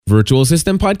Virtual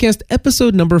Assistant Podcast,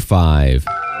 episode number 5.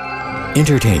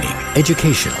 Entertaining,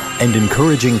 educational, and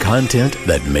encouraging content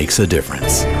that makes a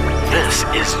difference. This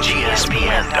is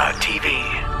GSPN.TV.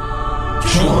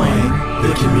 Join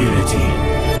the community.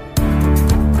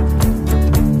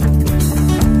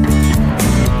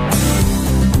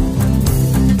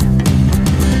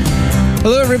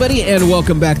 Hello, everybody, and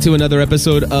welcome back to another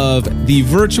episode of the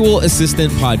Virtual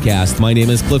Assistant Podcast. My name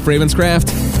is Cliff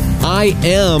Ravenscraft. I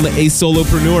am a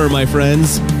solopreneur, my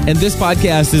friends, and this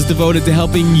podcast is devoted to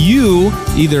helping you,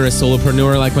 either a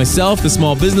solopreneur like myself, the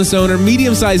small business owner,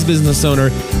 medium-sized business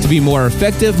owner, to be more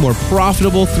effective, more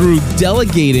profitable through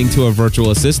delegating to a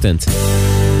virtual assistant.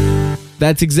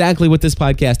 That's exactly what this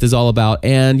podcast is all about.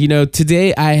 And,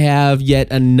 today I have yet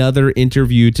another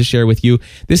interview to share with you,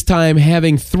 this time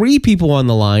having 3 people on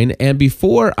the line. And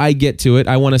before I get to it,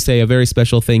 I want to say a very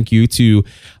special thank you to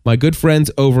my good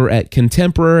friends over at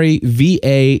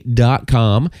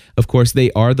ContemporaryVA.com. Of course,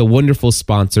 they are the wonderful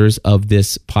sponsors of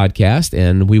this podcast,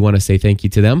 and we want to say thank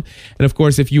you to them. And of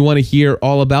course, if you want to hear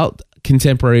all about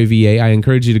Contemporary VA, I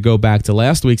encourage you to go back to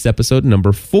last week's episode,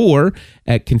 number 4,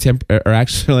 at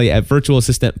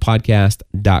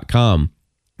virtualassistantpodcast.com.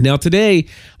 Now, today,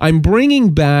 I'm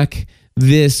bringing back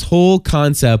this whole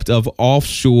concept of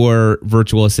offshore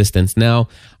virtual assistants. Now,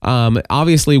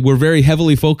 obviously, we're very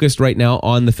heavily focused right now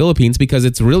on the Philippines because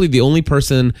it's really the only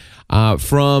person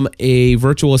from a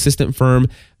virtual assistant firm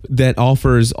that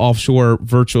offers offshore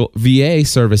virtual VA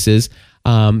services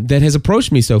that has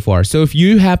approached me so far. So if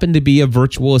you happen to be a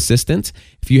virtual assistant,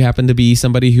 if you happen to be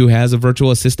somebody who has a virtual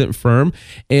assistant firm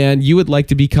and you would like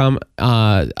to become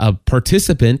a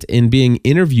participant in being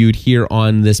interviewed here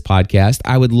on this podcast,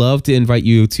 I would love to invite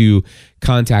you to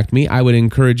contact me. I would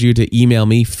encourage you to email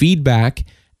me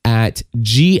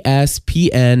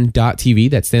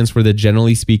feedback@gspn.tv. That stands for the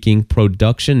Generally Speaking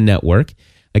Production Network.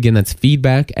 Again, that's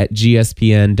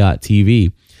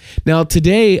feedback@gspn.tv. Now,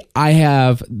 today I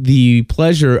have the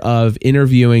pleasure of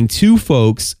interviewing 2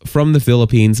 folks from the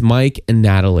Philippines, Mike and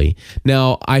Natalie.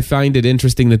 Now, I find it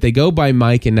interesting that they go by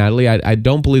Mike and Natalie. I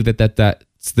don't believe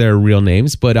that's their real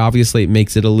names, but obviously it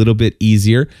makes it a little bit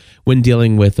easier when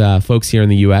dealing with folks here in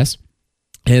the U.S.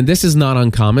 And this is not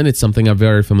uncommon. It's something I'm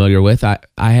very familiar with. I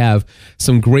have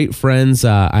some great friends.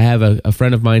 I have a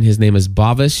friend of mine. His name is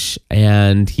Bhavish,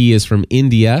 and he is from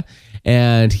India.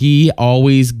 And he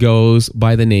always goes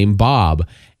by the name Bob.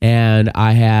 And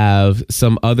I have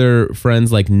some other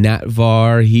friends like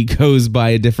Natvar. He goes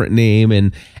by a different name.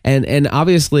 And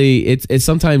obviously, it's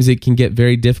sometimes it can get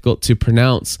very difficult to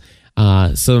pronounce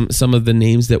some of the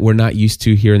names that we're not used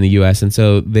to here in the U.S. And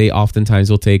so they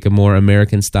oftentimes will take a more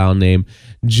American style name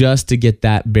just to get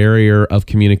that barrier of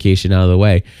communication out of the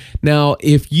way. Now,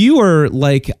 if you are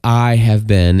like I have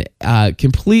been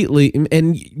completely,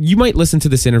 and you might listen to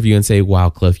this interview and say,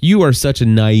 wow, Cliff, you are such a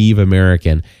naive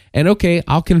American. And okay,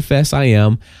 I'll confess I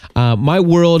am. My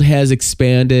world has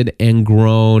expanded and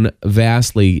grown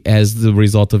vastly as the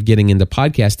result of getting into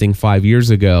podcasting 5 years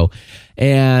ago.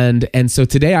 And so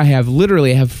today I have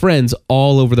friends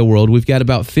all over the world. We've got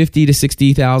about 50 to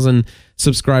 60,000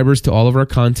 subscribers to all of our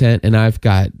content, and I've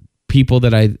got people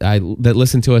that that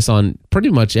listen to us on pretty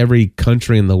much every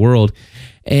country in the world,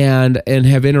 and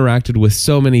have interacted with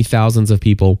so many thousands of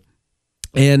people.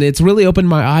 And it's really opened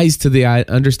my eyes to the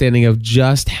understanding of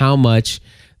just how much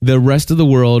the rest of the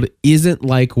world isn't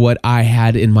like what I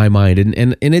had in my mind.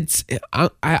 And it's,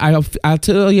 I'll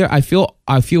tell you, I feel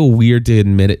weird to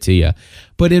admit it to you,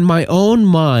 but in my own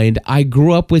mind, I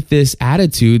grew up with this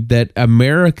attitude that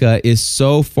America is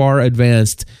so far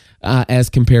advanced as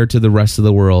compared to the rest of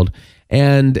the world.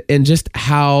 And just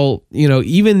how,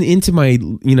 even into my,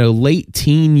 late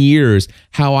teen years,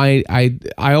 how I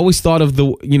always thought of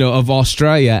of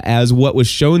Australia as what was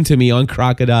shown to me on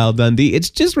Crocodile Dundee. It's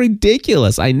just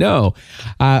ridiculous. I know.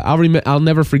 I'll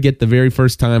never forget the very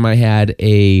first time I had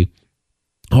I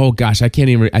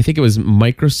think it was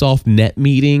Microsoft Net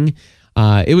Meeting.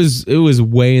 It was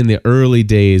way in the early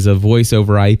days of voice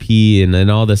over IP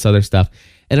and all this other stuff.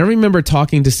 And I remember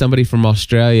talking to somebody from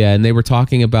Australia, and they were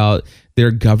talking about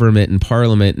their government and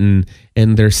parliament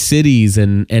and their cities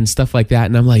and stuff like that.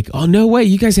 And I'm like, oh, no way,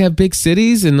 you guys have big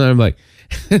cities? And I'm like,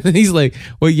 he's like,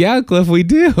 well, yeah, Cliff, we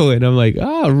do. And I'm like,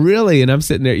 oh, really? And I'm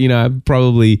sitting there, I'm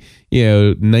probably,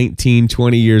 19,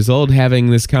 20 years old having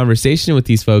this conversation with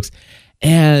these folks.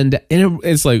 And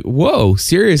it's like, whoa,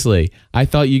 seriously? I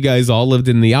thought you guys all lived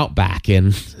in the outback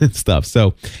and stuff.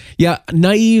 So, yeah,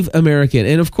 naive American.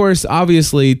 And of course,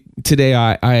 obviously, today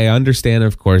I understand,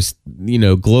 of course,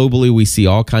 globally we see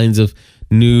all kinds of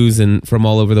news and from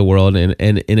all over the world, and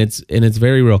it's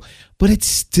very real. But it's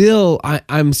still,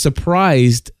 I'm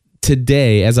surprised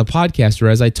today as a podcaster,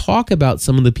 as I talk about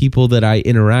some of the people that I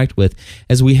interact with,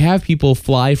 as we have people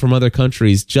fly from other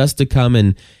countries just to come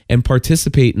and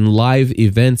participate in live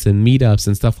events and meetups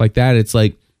and stuff like that, it's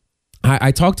like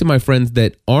I talk to my friends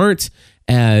that aren't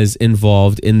as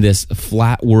involved in this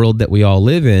flat world that we all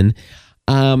live in.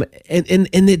 And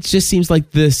it just seems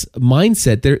like this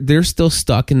mindset, they're still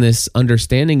stuck in this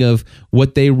understanding of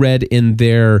what they read in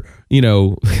their,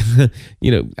 16th,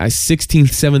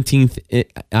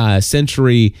 17th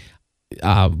century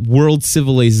world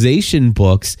civilization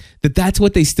books, that's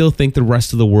what they still think the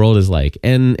rest of the world is like.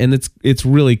 And it's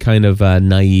really kind of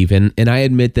naive. And I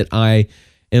admit that I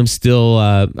am still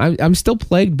I'm still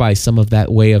plagued by some of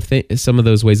that way of some of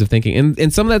those ways of thinking,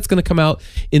 and some of that's going to come out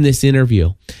in this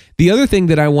interview. The other thing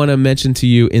that I want to mention to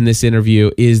you in this interview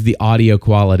is the audio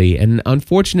quality, and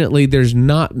unfortunately, there's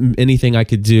not anything I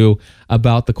could do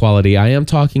about the quality. I am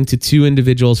talking to two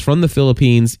individuals from the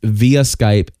Philippines via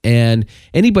Skype, and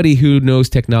anybody who knows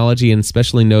technology and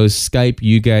especially knows Skype,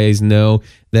 you guys know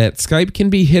that Skype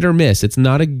can be hit or miss. It's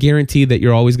not a guarantee that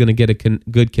you're always going to get a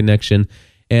good connection.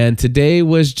 And today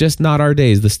was just not our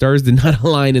days. The stars did not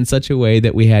align in such a way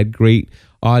that we had great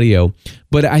audio.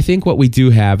 But I think what we do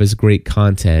have is great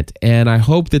content. And I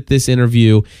hope that this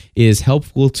interview is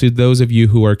helpful to those of you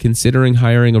who are considering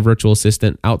hiring a virtual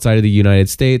assistant outside of the United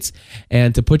States,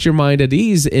 and to put your mind at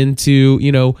ease into,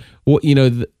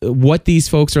 what these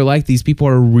folks are like. These people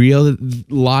are real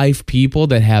live people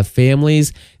that have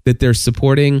families that they're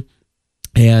supporting.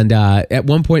 And at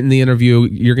one point in the interview,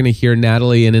 you're going to hear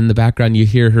Natalie, and in the background, you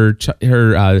hear her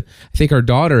I think her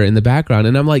daughter in the background.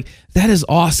 And I'm like, that is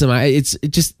awesome. It's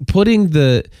just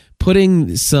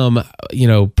putting some,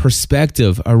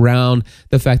 perspective around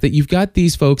the fact that you've got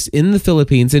these folks in the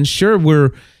Philippines. And sure,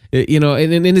 we're, and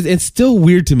it's still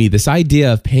weird to me, this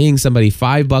idea of paying somebody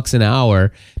 $5 an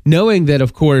hour, knowing that,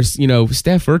 of course,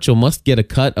 Staff Virtual must get a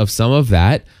cut of some of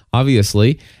that,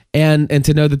 obviously. And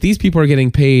to know that these people are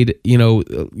getting paid,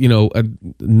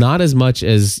 not as much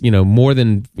as, more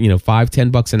than,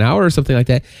 $5-10 an hour or something like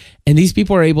that. And these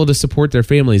people are able to support their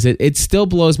families. It still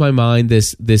blows my mind.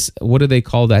 This, what do they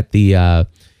call that? The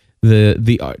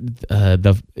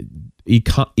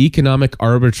economic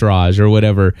arbitrage or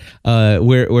whatever,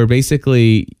 where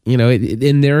basically,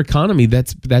 in their economy,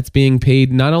 that's being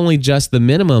paid not only just the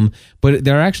minimum, but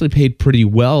they're actually paid pretty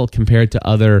well compared to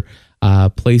other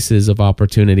places of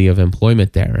opportunity of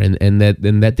employment there, and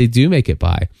that they do make it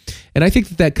by. And I think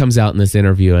that comes out in this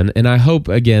interview, and I hope,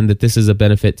 again, that this is a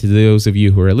benefit to those of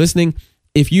you who are listening.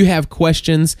 If you have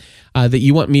questions that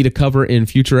you want me to cover in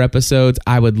future episodes,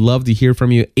 I would love to hear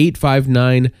from you.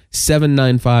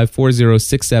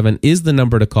 859-795-4067 is the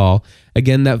number to call.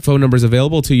 Again, that phone number is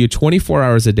available to you 24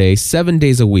 hours a day, 7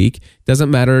 days a week. Doesn't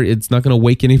matter. It's not going to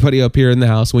wake anybody up here in the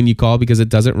house when you call, because it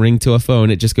doesn't ring to a phone.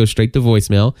 It just goes straight to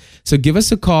voicemail. So give us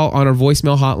a call on our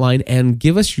voicemail hotline and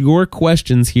give us your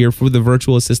questions here for the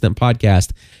Virtual Assistant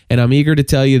Podcast. And I'm eager to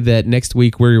tell you that next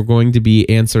week we're going to be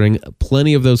answering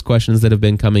plenty of those questions that have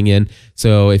been coming in.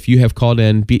 So if you have called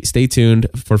in, stay tuned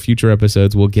for future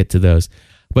episodes. We'll get to those.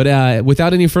 But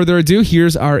without any further ado,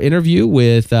 here's our interview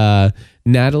with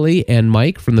Natalie and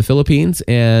Mike from the Philippines,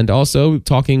 and also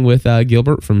talking with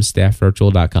Gilbert from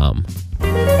staffvirtual.com.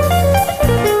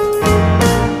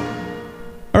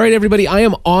 All right, everybody, I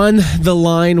am on the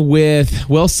line with,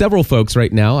 several folks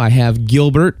right now. I have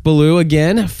Gilbert Ballou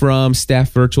again from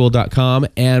staffvirtual.com,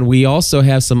 and we also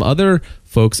have some other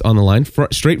folks on the line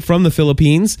straight from the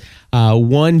Philippines.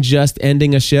 One just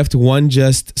ending a shift, one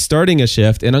just starting a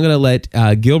shift. And I'm going to let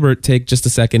Gilbert take just a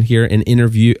second here and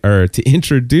to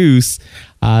introduce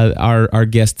our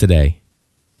guest today.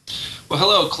 Well,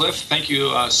 hello, Cliff. Thank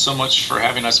you so much for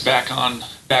having us back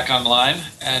online.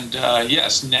 And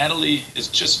yes, Natalie is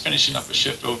just finishing up a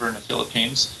shift over in the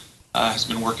Philippines. Has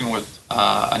been working with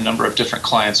a number of different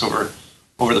clients over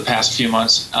the past few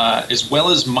months, as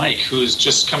well as Mike, who's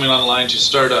just coming online to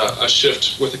start a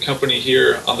shift with a company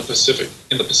here on the Pacific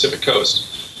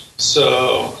Coast.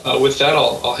 So with that,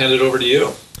 I'll hand it over to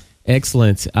you.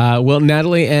 Excellent. Well,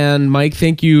 Natalie and Mike,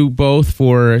 thank you both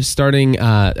for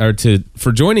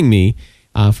for joining me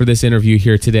for this interview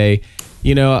here today.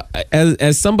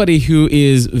 As somebody who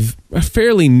is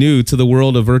fairly new to the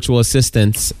world of virtual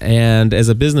assistants, and as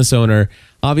a business owner,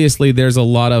 obviously there's a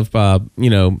lot of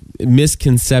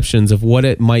misconceptions of what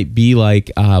it might be like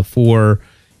for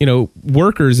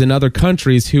workers in other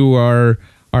countries who are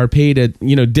paid at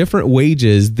different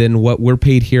wages than what we're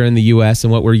paid here in the U.S.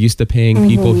 and what we're used to paying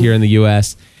people here in the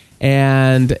U.S.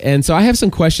 And so I have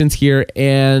some questions here,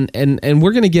 and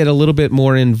we're going to get a little bit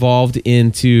more involved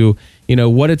into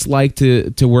what it's like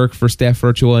to work for Staff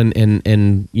Virtual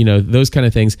and those kind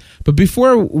of things. But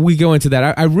before we go into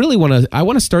that, I really want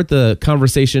to start the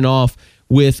conversation off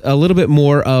with a little bit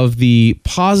more of the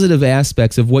positive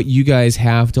aspects of what you guys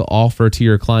have to offer to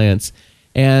your clients.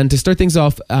 And to start things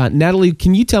off, Natalie,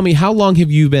 can you tell me, how long have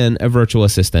you been a virtual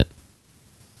assistant?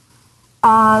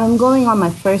 I'm going on my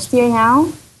first year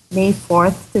now, May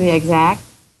 4th to be exact.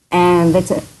 And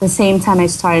that's at the same time I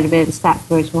started with Staff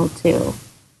Virtual too.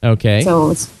 Okay.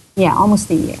 So it's, almost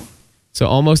a year. So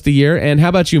almost a year. And how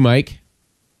about you, Mike?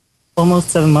 Almost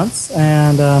 7 months,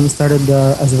 and started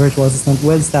as a virtual assistant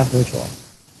with Staff Virtual.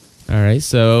 All right,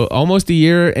 so almost a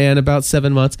year and about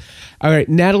 7 months. All right,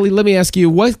 Natalie, let me ask you,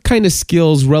 what kind of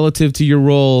skills relative to your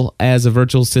role as a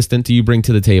virtual assistant do you bring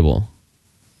to the table?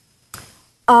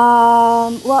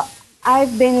 Well,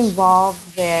 I've been involved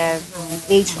with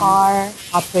HR,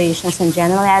 operations, and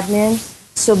general admin.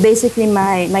 So basically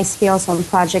my skills on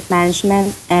project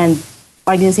management and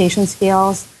organization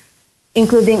skills,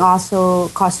 including also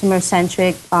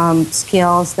customer-centric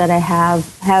skills that I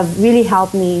have really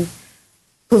helped me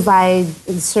provide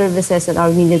services that are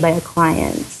needed by our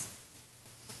clients.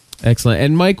 Excellent.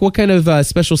 And Mike, what kind of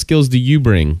special skills do you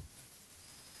bring?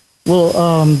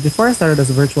 Well, before I started as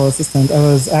a virtual assistant, I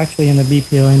was actually in the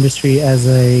BPO industry as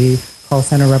a call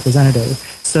center representative.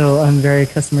 So I'm very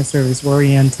customer service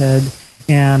oriented,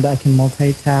 and I can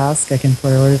multitask, I can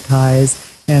prioritize,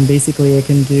 and basically I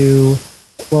can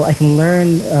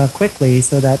learn quickly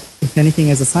so that if anything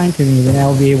is assigned to me, then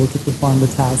I'll be able to perform the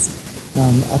task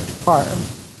up to par.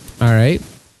 All right.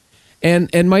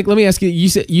 And Mike, let me ask you,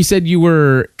 you said you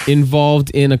were involved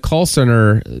in a call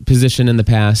center position in the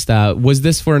past. Was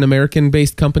this for an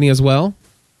American-based company as well?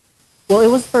 Well, it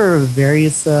was for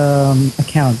various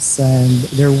accounts, and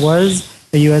there was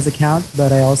a U.S. account,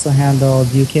 but I also handled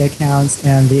UK accounts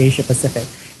and the Asia Pacific,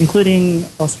 including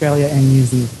Australia and New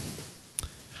Zealand.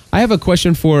 I have a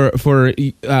question for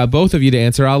both of you to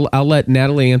answer. I'll let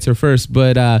Natalie answer first,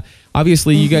 but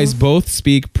obviously you guys both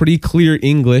speak pretty clear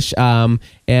English,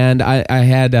 and I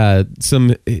had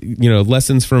some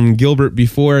lessons from Gilbert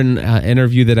before an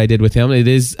interview that I did with him. It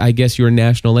is, I guess, your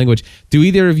national language. Do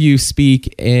either of you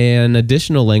speak an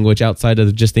additional language outside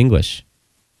of just English?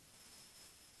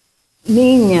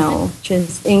 Me, no,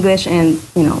 just English and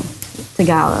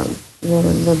Tagalog,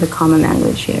 the common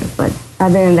language here. But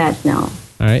other than that, no.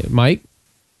 All right, Mike?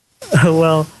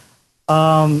 Well,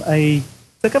 I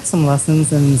took up some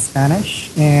lessons in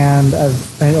Spanish, and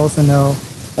I also know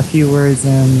a few words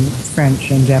in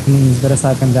French and Japanese, but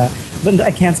aside from that, but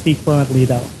I can't speak fluently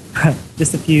though.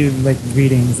 Just a few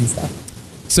greetings and stuff.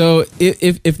 So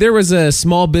if there was a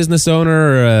small business owner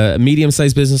or a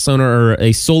medium-sized business owner or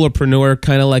a solopreneur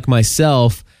kind of like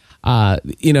myself,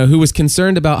 who was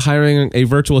concerned about hiring a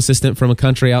virtual assistant from a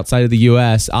country outside of the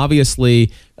U.S.,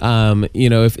 obviously,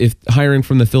 if hiring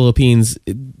from the Philippines,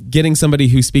 getting somebody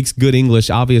who speaks good English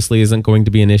obviously isn't going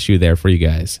to be an issue there for you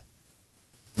guys.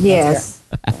 Yes.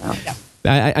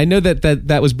 I know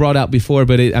that was brought out before,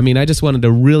 but I just wanted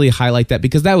to really highlight that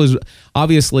because that was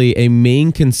obviously a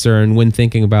main concern when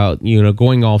thinking about,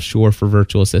 going offshore for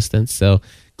virtual assistants. So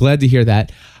glad to hear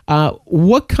that.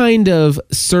 What kind of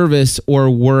service or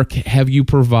work have you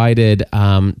provided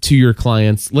to your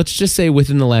clients? Let's just say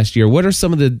within the last year. What are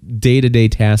some of the day-to-day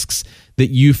tasks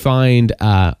that you find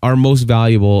are most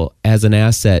valuable as an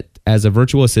asset, as a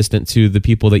virtual assistant to the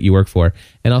people that you work for?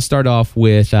 And I'll start off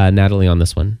with Natalie on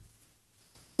this one.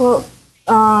 Well,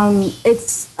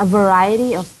 it's a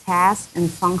variety of tasks and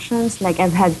functions. Like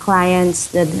I've had clients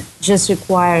that just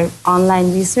require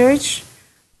online research,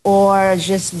 or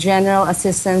just general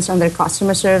assistance on their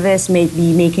customer service,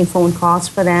 maybe making phone calls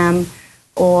for them.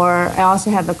 Or I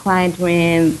also have a client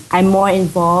when I'm more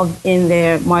involved in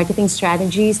their marketing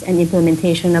strategies and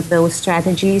implementation of those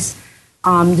strategies,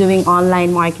 doing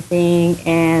online marketing,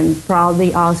 and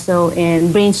probably also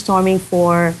in brainstorming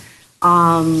for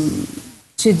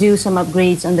to do some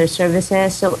upgrades on their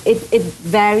services. So it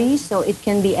varies. So it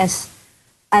can be as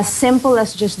simple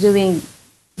as just doing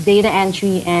data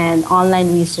entry and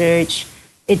online research.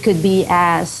 It could be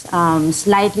as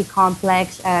slightly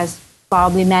complex as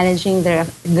probably managing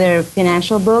their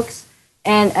financial books,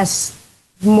 and as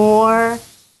more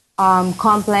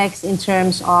complex in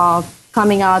terms of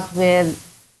coming out with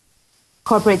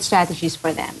corporate strategies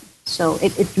for them. So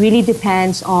it really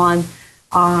depends on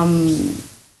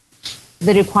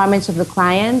the requirements of the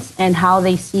client and how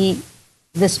they see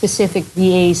the specific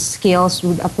VA skills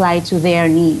would apply to their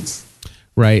needs.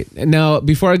 Right. Now,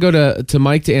 before I go to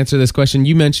Mike to answer this question,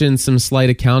 you mentioned some slight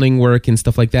accounting work and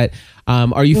stuff like that.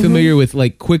 Are you familiar with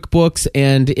like QuickBooks?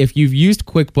 And if you've used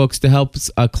QuickBooks to help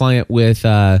a client with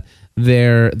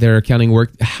their accounting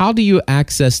work, how do you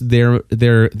access their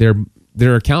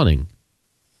accounting?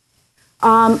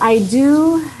 I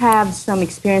do have some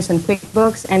experience in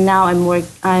QuickBooks, and now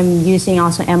I'm using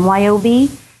also MYOB,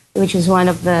 which is one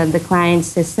of the client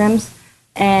systems.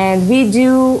 And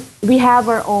we have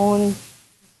our own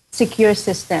secure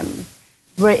system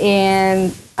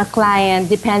wherein a client,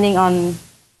 depending on,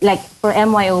 like for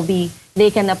MYOB, they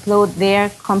can upload their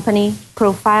company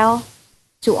profile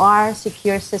to our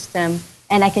secure system,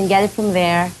 and I can get it from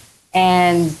there.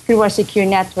 And through our secure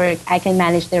network, I can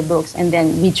manage their books, and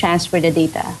then we transfer the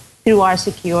data through our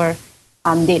secure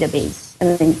database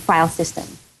and file system.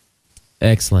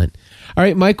 Excellent. All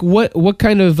right, Mike, what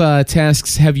kind of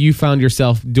tasks have you found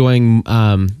yourself doing,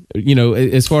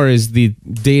 as far as the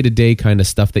day-to-day kind of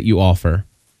stuff that you offer?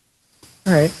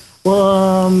 All right.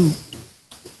 Well,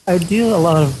 I do a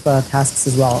lot of tasks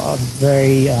as well,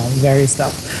 very various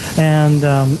stuff. And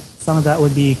some of that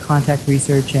would be contact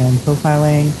research and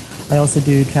profiling. I also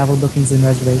do travel bookings and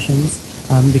reservations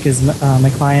because my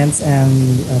clients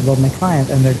my client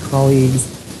and their colleagues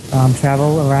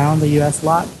travel around the U.S. a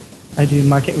lot. I do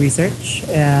market research,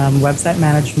 website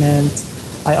management.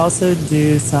 I also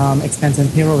do some expense and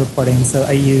payroll reporting. So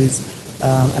I use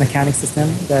an accounting system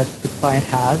that the client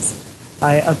has.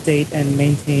 I update and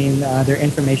maintain their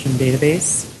information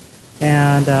database.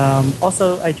 And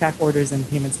also I track orders and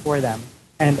payments for them.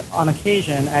 And on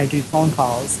occasion, I do phone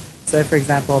calls. So if, for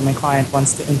example, my client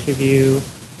wants to interview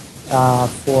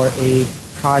for a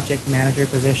project manager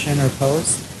position or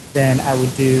post, then I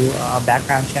would do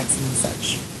background checks and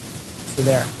such. So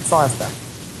there, it's all that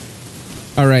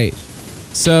stuff. All right.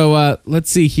 So let's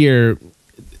see here.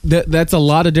 That's a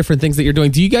lot of different things that you're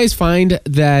doing. Do you guys find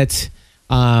that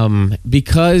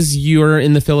because you're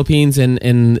in the Philippines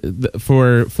and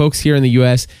for folks here in the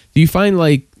U.S., do you find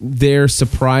like they're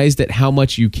surprised at how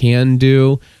much you can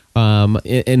do?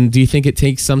 And do you think it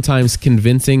takes sometimes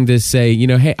convincing to say,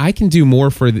 hey, I can do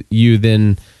more for you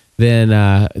than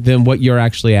what you're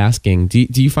actually asking? Do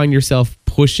you find yourself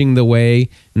pushing the way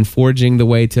and forging the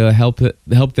way to help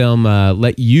them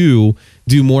let you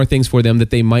do more things for them that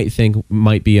they might think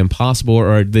might be impossible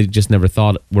or they just never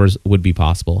thought would be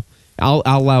possible? I'll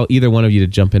allow either one of you to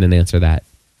jump in and answer that.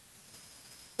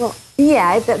 Well,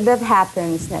 yeah, that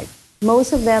happens. Like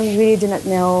most of them really do not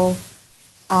know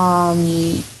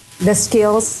the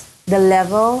skills, the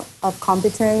level of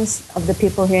competence of the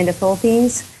people here in the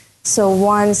Philippines. So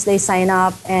once they sign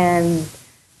up and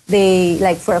they,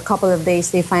 like for a couple of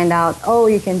days, they find out, oh,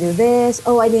 you can do this.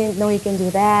 Oh, I didn't know you can do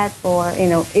that. Or,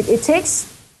 it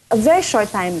takes a very short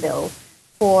time though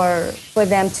for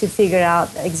them to figure out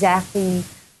exactly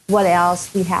what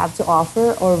else we have to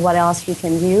offer or what else we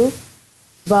can do.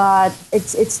 But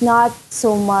it's not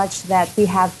so much that we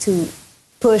have to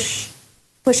push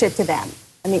it to them.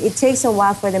 I mean, it takes a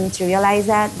while for them to realize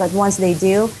that, but once they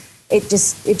do, it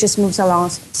just moves along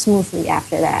smoothly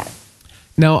after that.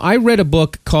 Now, I read a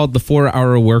book called The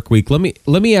 4-Hour Workweek.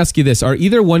 Let me ask you this. Are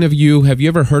either one of you, have you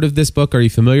ever heard of this book? Are you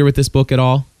familiar with this book at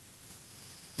all?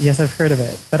 Yes, I've heard of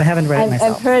it, but I haven't read it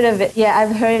myself. I've heard of it. Yeah,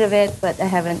 I've heard of it, but I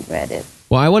haven't read it.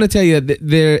 Well, I want to tell you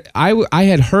that I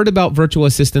had heard about virtual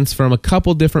assistants from a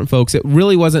couple different folks. It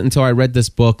really wasn't until I read this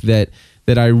book that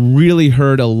I really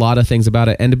heard a lot of things about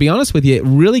it. And to be honest with you, it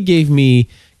really gave me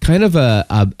kind of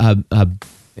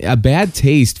a bad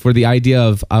taste for the idea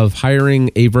of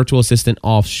hiring a virtual assistant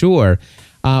offshore.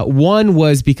 One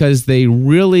was because they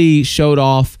really showed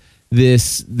off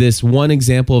this one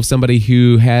example of somebody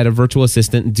who had a virtual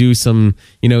assistant do some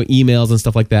emails and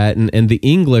stuff like that, and the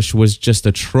English was just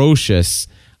atrocious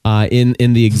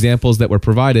in the examples that were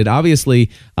provided. Obviously,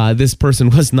 this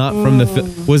person was not from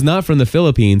the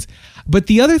Philippines. But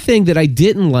the other thing that I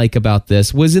didn't like about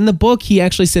this was in the book, he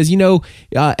actually says,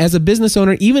 as a business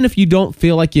owner, even if you don't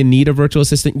feel like you need a virtual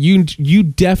assistant, you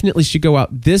definitely should go out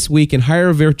this week and hire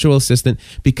a virtual assistant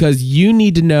because you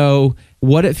need to know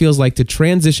what it feels like to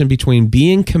transition between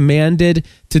being commanded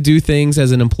to do things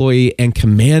as an employee and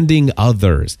commanding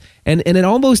others. And it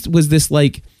almost was this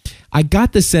like, I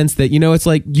got the sense that, it's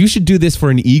like you should do this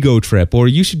for an ego trip, or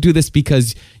you should do this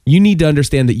because you need to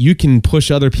understand that you can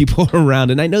push other people around.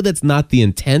 And I know that's not the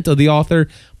intent of the author,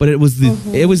 but it was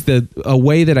a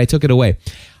way that I took it away.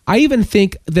 I even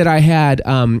think that I had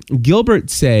Gilbert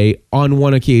say on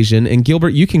one occasion, and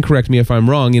Gilbert, you can correct me if I'm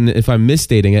wrong and if I'm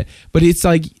misstating it, but it's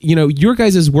like, your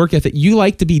guys' work ethic, you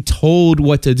like to be told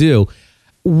what to do.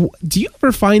 do you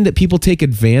ever find that people take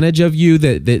advantage of you,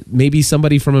 that maybe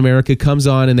somebody from America comes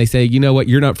on and they say, you know what,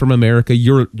 you're not from America,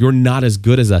 you're not as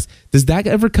good as us? Does that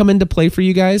ever come into play for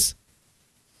you guys?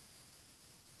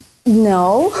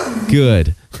 No.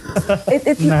 Good.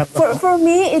 For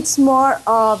me, it's more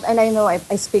of, and I know I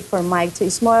speak for Mike too,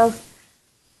 it's more of,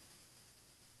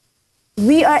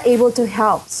 we are able to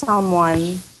help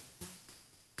someone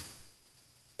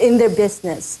in their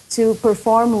business to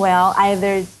perform well,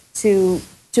 either to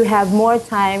have more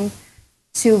time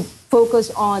to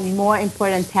focus on more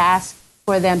important tasks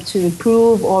for them to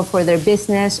improve, or for their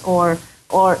business, or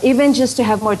even just to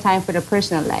have more time for their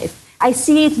personal life. I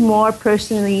see it more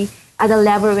personally at a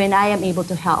level when I am able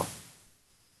to help.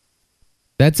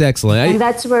 That's excellent. And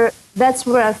that's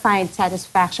where I find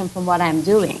satisfaction from what I'm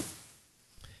doing.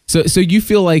 So you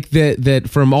feel like that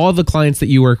from all the clients that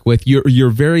you work with,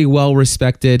 you're very well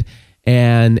respected,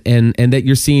 and that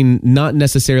you're seen not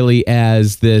necessarily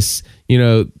as this,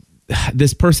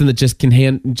 this person that just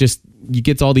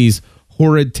gets all these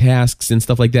horrid tasks and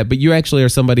stuff like that, but you actually are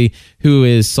somebody who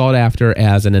is sought after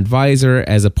as an advisor,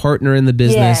 as a partner in the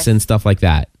business, yes, and stuff like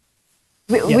that.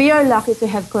 We are lucky to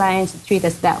have clients that treat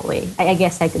us that way. I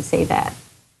guess I could say that.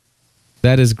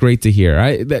 That is great to hear.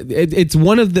 It's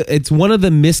one of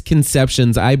the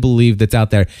misconceptions, I believe, that's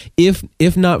out there.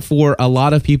 If not for a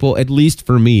lot of people, at least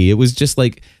for me, it was just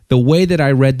like the way that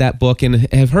I read that book,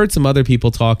 and have heard some other people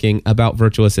talking about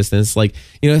virtual assistants. Like,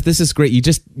 this is great. You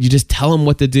just tell them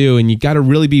what to do, and you got to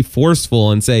really be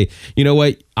forceful and say, you know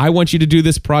what, I want you to do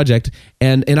this project.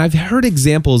 And I've heard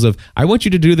examples of, I want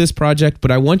you to do this project, but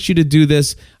I want you to do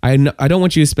this. I don't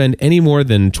want you to spend any more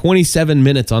than 27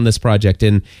 minutes on this project,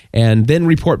 and then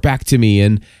report back to me.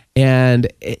 And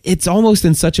it's almost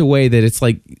in such a way that it's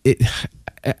like,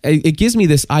 it gives me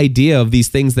this idea of these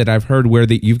things that I've heard where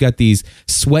you've got these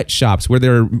sweatshops where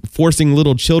they're forcing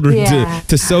little children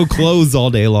to sew clothes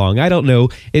all day long. I don't know.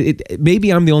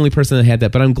 Maybe I'm the only person that had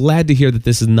that, but I'm glad to hear that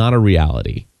this is not a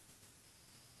reality.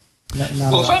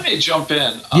 Well, if I may jump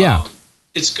in,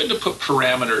 it's good to put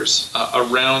parameters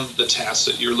around the tasks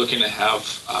that you're looking to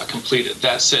have completed.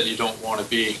 That said, you don't want to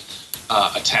be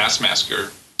a taskmaster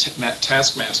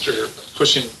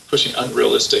pushing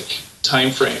unrealistic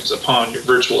timeframes upon your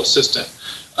virtual assistant.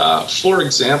 For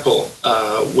example,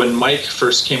 when Mike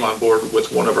first came on board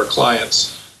with one of our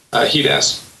clients, he'd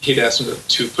asked him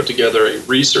to put together a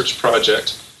research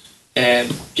project,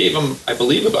 and gave him, I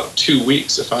believe, about 2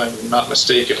 weeks, if I'm not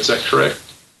mistaken. Is that correct,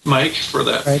 Mike, for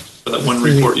that one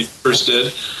report you first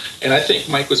did? And I think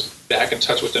Mike was back in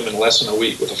touch with him in less than a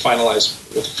week with a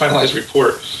finalized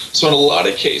report. So in a lot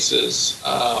of cases,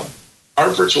 our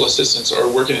virtual assistants are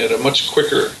working at a much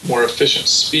quicker, more efficient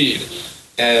speed.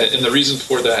 And the reason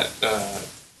for that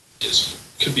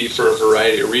could be for a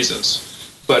variety of reasons.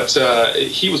 But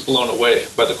he was blown away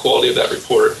by the quality of that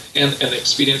report and the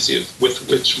expediency with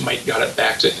which Mike got it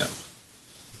back to him.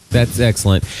 That's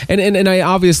excellent. And I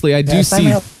obviously I do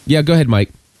see. Yeah, go ahead,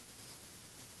 Mike.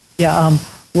 Yeah.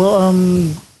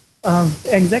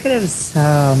 Executives.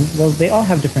 They all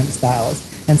have different styles,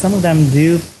 and some of them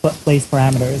do place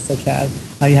parameters, such as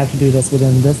you have to do this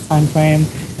within this time frame,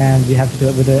 and you have to do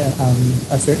it with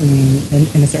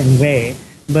in a certain way.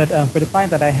 But for the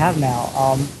client that I have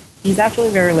now, he's actually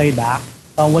very laid back.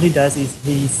 What he does is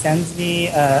he sends me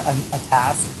a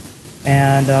task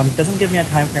and doesn't give me a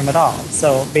time frame at all.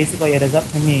 So basically it is up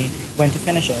to me when to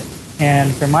finish it.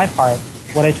 And for my part,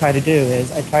 what I try to do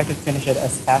is I try to finish it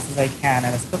as fast as I can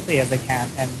and as quickly as I can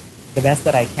and the best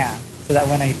that I can, so that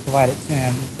when I provide it to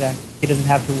him, then he doesn't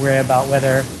have to worry about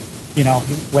whether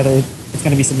it's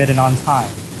going to be submitted on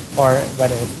time or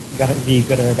whether it's going to be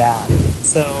good or bad.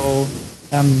 So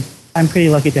I'm pretty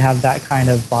lucky to have that kind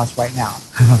of boss right now.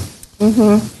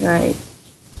 Right.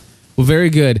 Well, very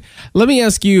good. Let me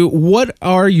ask you, what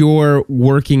are your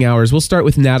working hours? We'll start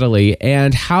with Natalie.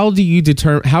 And how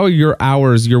are your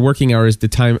working hours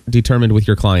determined with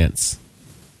your clients?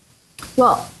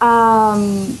 Well,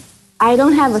 I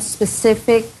don't have a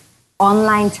specific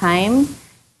online time.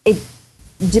 It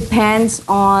depends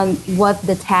on what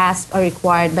the tasks are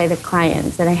required by the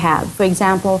clients that I have. For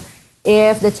example,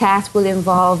 if the task will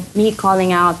involve me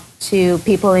calling out to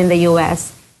people in the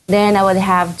U.S., then I would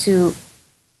have to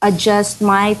adjust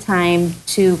my time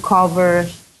to cover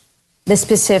the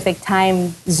specific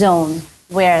time zone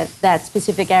where that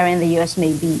specific area in the U.S.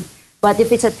 may be. But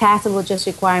if it's a task that will just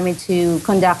require me to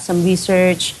conduct some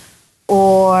research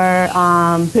or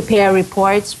prepare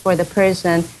reports for the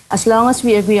person, as long as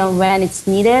we agree on when it's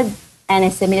needed and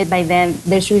it's submitted by them,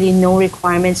 there's really no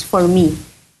requirements for me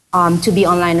to be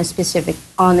online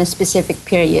on a specific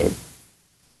period.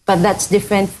 But that's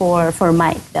different for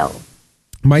Mike, though.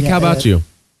 Mike, how about you?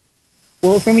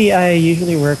 Well, for me, I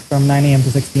usually work from 9 a.m. to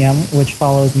 6 p.m., which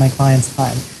follows my client's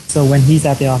time. So when he's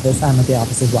at the office, I'm at the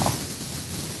office as well.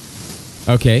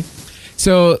 Okay.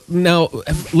 So now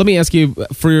let me ask you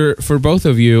for both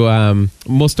of you.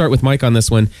 We'll start with Mike on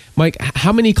this one. Mike,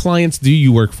 how many clients do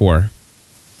you work for?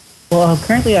 Well,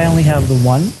 currently I only have the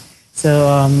one. So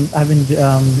I've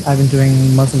been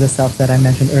doing most of the stuff that I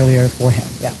mentioned earlier for him.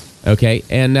 Yeah. Okay.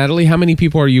 And Natalie, how many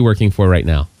people are you working for right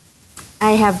now?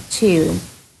 I have 2.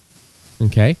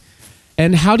 Okay.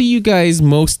 And how do you guys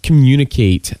most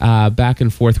communicate back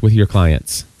and forth with your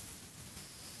clients?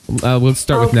 We'll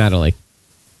start with Natalie.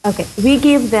 Okay, we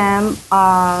give them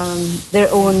their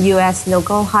own U.S.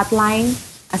 local hotline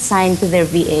assigned to their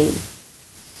VA.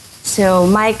 So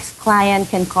Mike's client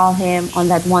can call him on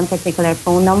that one particular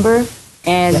phone number,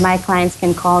 and my clients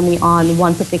can call me on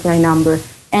one particular number.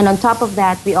 And on top of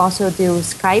that, we also do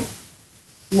Skype,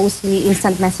 mostly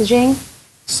instant messaging.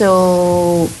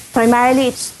 So primarily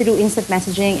it's through instant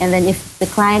messaging, and then if the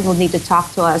client will need to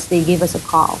talk to us, they give us a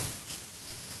call.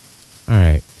 All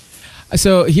right.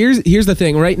 So here's the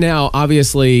thing. Right now,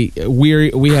 obviously,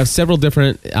 we have several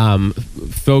different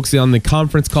folks on the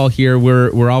conference call here.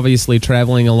 We're obviously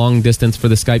traveling a long distance for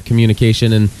the Skype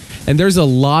communication, and there's a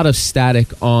lot of static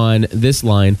on this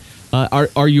line.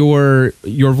 Are your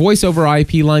voice over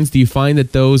IP lines? Do you find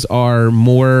that those are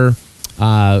more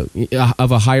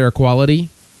of a higher quality?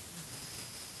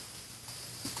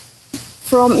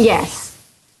 From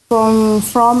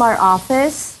our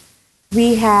office,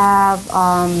 we have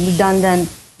redundant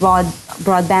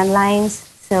broadband lines.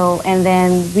 So, and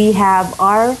then we have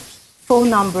our phone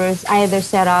numbers either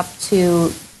set up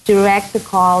to direct the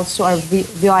calls to our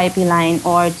VoIP line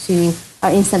or to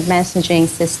our instant messaging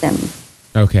system.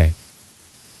 Okay.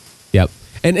 Yep.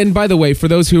 And by the way, for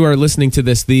those who are listening to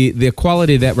this, the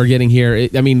quality that we're getting here,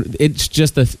 it's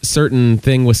just a certain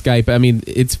thing with Skype. I mean,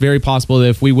 it's very possible that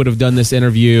if we would have done this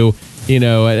interview,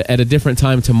 at a different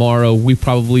time tomorrow, we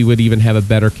probably would even have a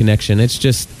better connection. It's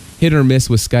just hit or miss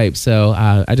with Skype. So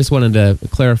I just wanted to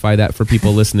clarify that for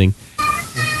people listening.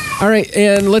 All right,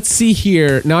 and let's see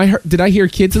here. Now, did I hear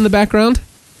kids in the background?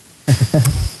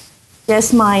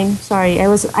 Yes, mine. Sorry,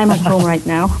 I'm at home right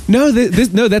now. No,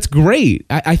 that's great.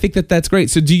 I think that's great.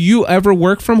 So, do you ever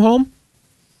work from home?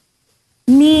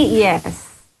 Me,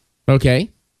 yes. Okay.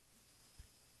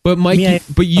 But Mike,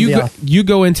 you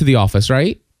go into the office,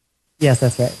 right? Yes,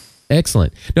 that's right.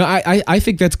 Excellent. No, I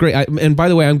think that's great. And by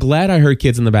the way, I'm glad I heard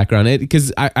kids in the background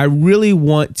because I really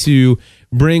want to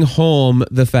bring home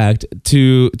the fact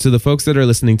to the folks that are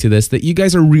listening to this that you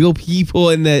guys are real people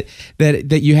and that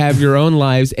you have your own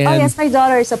lives. And yes, my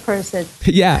daughter is a person.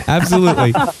 Yeah,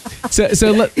 absolutely.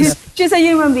 She's a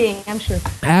human being, I'm sure.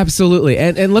 Absolutely.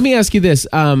 And let me ask you this.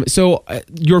 So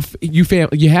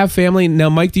you have family now,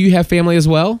 Mike? Do you have family as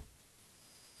well?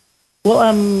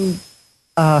 Well,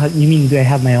 you mean do I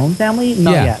have my own family?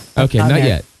 Not yet. Okay, not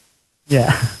yet.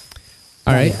 Yeah.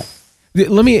 All right.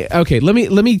 Let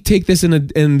me take this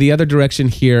in the other direction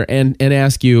here and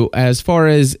ask you, as far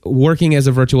as working as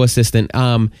a virtual assistant,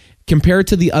 compared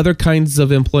to the other kinds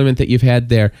of employment that you've had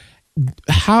there,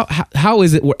 how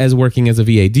is it as working as a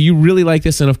VA? Do you really like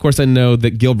this? And of course, I know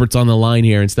that Gilbert's on the line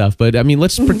here and stuff, but I mean,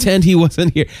 let's pretend he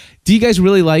wasn't here. Do you guys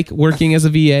really like working as a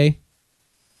VA?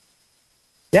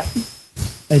 Yeah,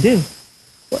 I do.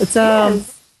 Well,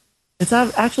 it's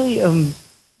actually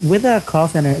with a call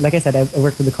center. Like I said, I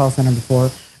worked with the call center before.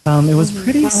 It was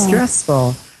pretty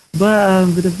stressful, but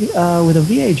with a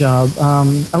VA job,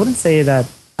 I wouldn't say that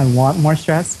I want more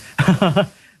stress,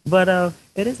 but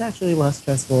it is actually less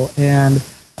stressful, and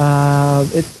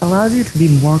it allows you to be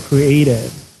more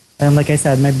creative. And like I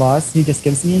said, my boss, he just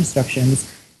gives me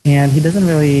instructions, and he doesn't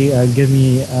really give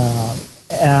me.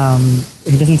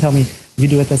 He doesn't tell me you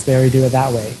do it this way or you do it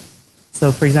that way.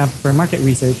 So, for example, for market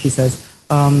research, he says,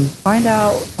 find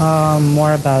out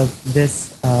more about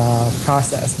this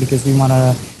process because we want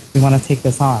to take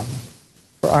this on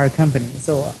for our company.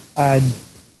 So I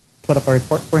put up a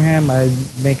report for him. I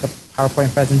make a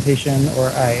PowerPoint presentation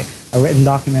or a written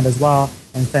document as well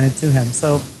and send it to him.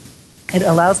 So it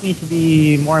allows me to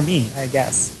be more me, I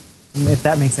guess, if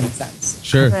that makes any sense.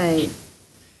 Sure. Right.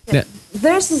 Yeah.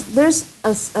 There's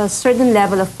a certain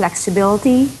level of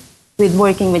flexibility with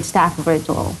working with staff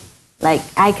virtual. Like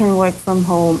I can work from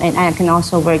home and I can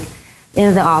also work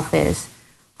in the office.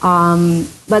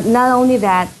 But not only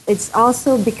that, it's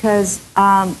also because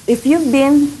if you've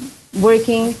been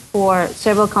working for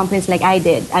several companies like I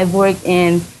did, I've worked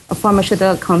in a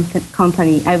pharmaceutical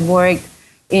company, I've worked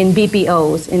in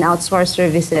BPOs, in outsourced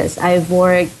services, I've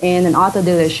worked in an auto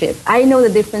dealership. I know the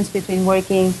difference between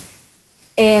working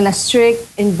in a strict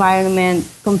environment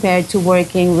compared to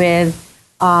working with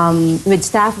with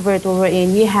Staff Virtual,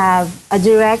 wherein you have a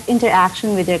direct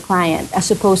interaction with your client, as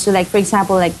opposed to, like, for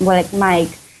example, like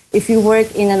Mike, if you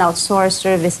work in an outsourced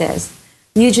services,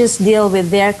 you just deal with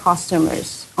their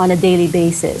customers on a daily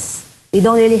basis. You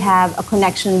don't really have a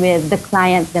connection with the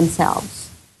client themselves,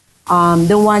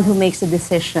 the one who makes the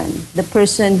decision, the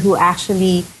person who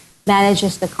actually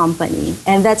manages the company.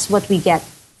 And that's what we get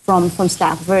from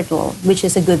Staff Virtual, which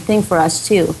is a good thing for us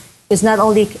too. Because not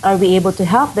only are we able to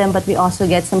help them, but we also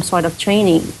get some sort of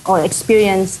training or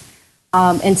experience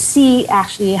and see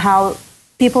actually how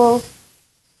people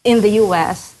in the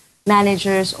U.S.,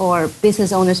 managers or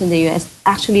business owners in the U.S.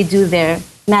 actually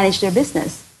manage their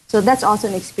business. So that's also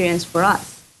an experience for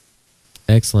us.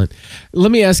 Excellent. Let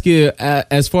me ask you,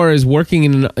 as far as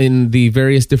working in the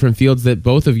various different fields that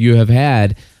both of you have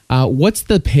had, what's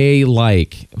the pay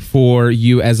like for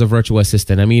you as a virtual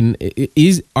assistant? I mean,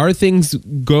 are things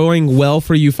going well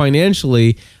for you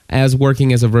financially as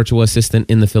working as a virtual assistant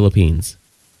in the Philippines?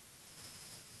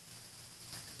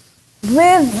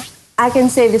 I can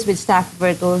say this with Staff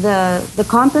Virtual, the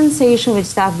compensation with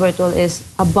Staff Virtual is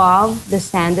above the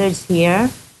standards here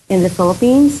in the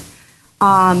Philippines.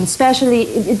 Especially,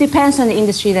 it depends on the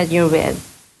industry that you're with.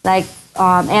 Like,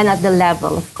 and at the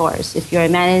level, of course. If you're a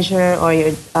manager or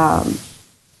you're a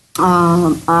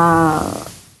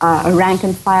rank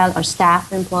and file or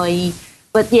staff employee.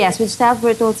 But yes, with Staff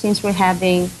Virtual, since we're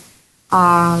having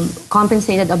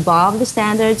compensated above the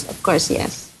standards, of course,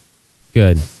 yes.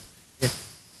 Good.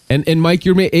 And Mike,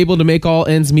 you're able to make all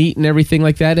ends meet and everything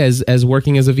like that as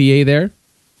working as a VA there?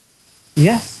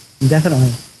 Yes,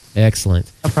 definitely.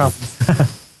 Excellent. No problem.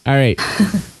 All right.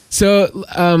 So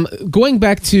going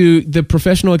back to the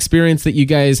professional experience that you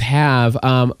guys have,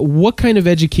 what kind of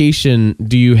education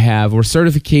do you have, or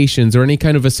certifications, or any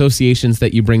kind of associations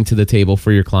that you bring to the table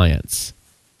for your clients?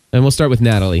 And we'll start with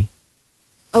Natalie.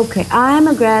 Okay, I'm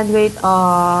a graduate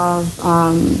of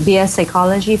BS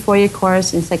Psychology, 4-year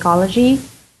course in psychology.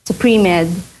 It's a pre-med,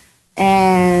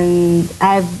 and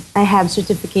I have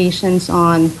certifications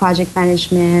on project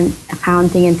management,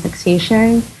 accounting and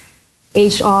taxation,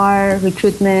 HR,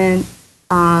 recruitment,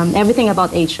 everything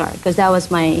about HR, because that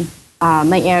was my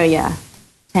area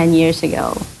 10 years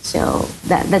ago. So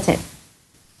that's it.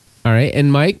 All right,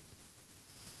 and Mike?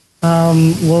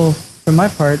 Well, for my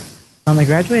part, I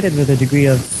graduated with a degree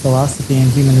of philosophy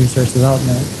and human resource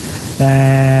development,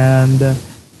 and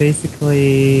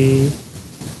basically,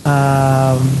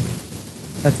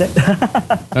 that's it.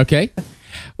 Okay.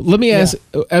 Let me ask,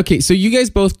 okay, so you guys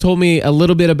both told me a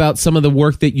little bit about some of the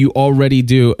work that you already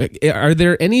do. Are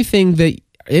there any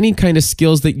kind of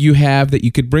skills that you have that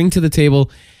you could bring to the table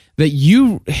that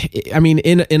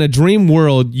in a dream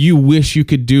world, you wish you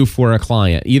could do for a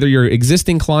client, either your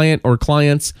existing client or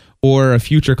clients or a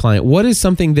future client? What is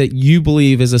something that you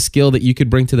believe is a skill that you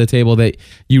could bring to the table that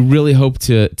you really hope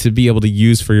to be able to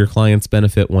use for your client's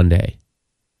benefit one day?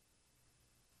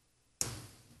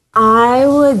 I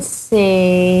would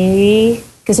say,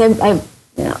 because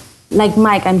like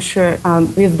Mike, I'm sure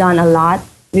we've done a lot.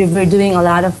 We're doing a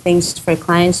lot of things for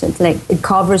clients. It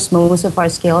covers most of our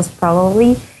skills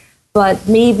probably, but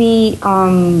maybe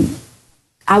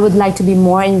I would like to be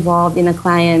more involved in a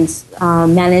client's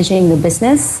managing the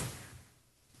business.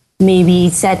 Maybe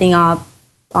setting up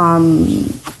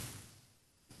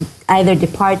either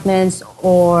departments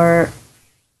or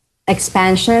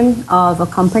expansion of a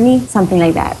company, something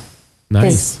like that.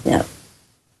 Nice.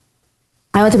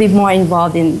 I want to be more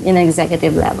involved in an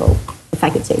executive level, if I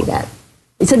could say that.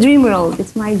 It's a dream world.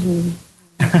 It's my dream.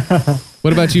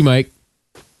 What about you, Mike?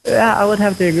 Yeah, I would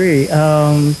have to agree.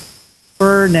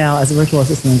 For now, as a virtual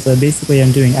assistant, basically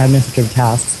I'm doing administrative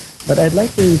tasks, but I'd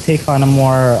like to take on a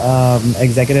more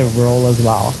executive role as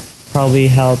well. Probably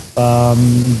help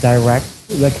direct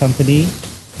the company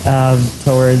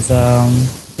towards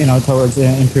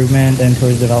improvement and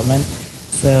towards development.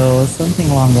 So something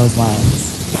along those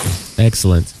lines.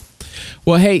 Excellent.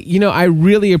 Well, hey, I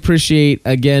really appreciate,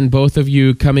 again, both of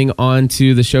you coming on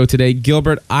to the show today.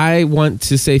 Gilbert, I want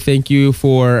to say thank you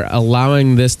for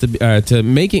allowing this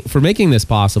making this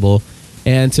possible,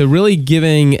 and to really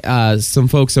giving some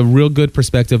folks a real good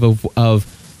perspective of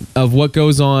what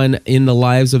goes on in the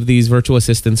lives of these virtual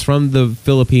assistants from the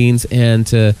Philippines, and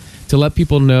to let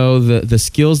people know the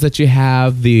skills that you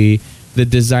have, the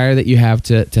desire that you have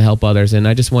to help others. And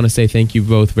I just want to say thank you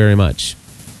both very much.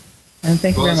 And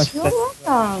thank you very much. You're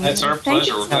welcome. It's our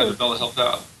pleasure. We're glad to be able to help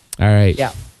out. All right.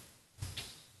 Yeah.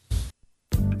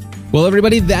 Well,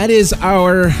 everybody, that is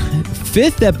our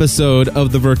 5th episode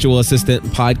of the Virtual Assistant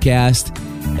Podcast.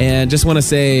 And just want to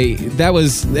say that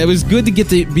was good to get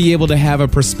to be able to have a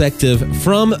perspective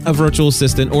from a virtual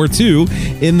assistant or two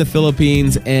in the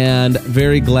Philippines, and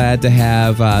very glad to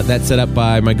have that set up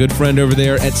by my good friend over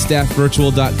there at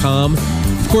staffvirtual.com.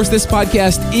 Of course, this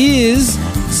podcast is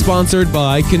sponsored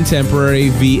by Contemporary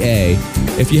VA.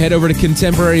 If you head over to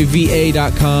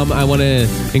contemporaryva.com, I want to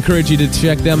encourage you to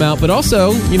check them out, but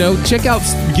also, check out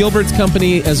Gilbert's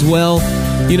company as well.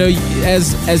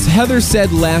 As Heather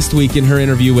said last week in her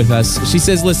interview with us, she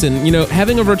says, listen,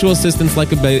 having a virtual assistant's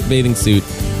like a bathing suit.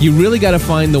 You really got to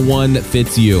find the one that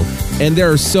fits you. And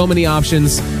there are so many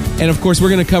options. And of course, we're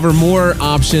going to cover more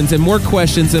options and more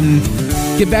questions and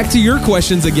get back to your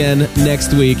questions again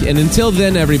next week. And until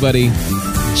then, everybody,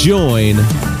 join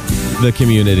the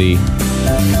community.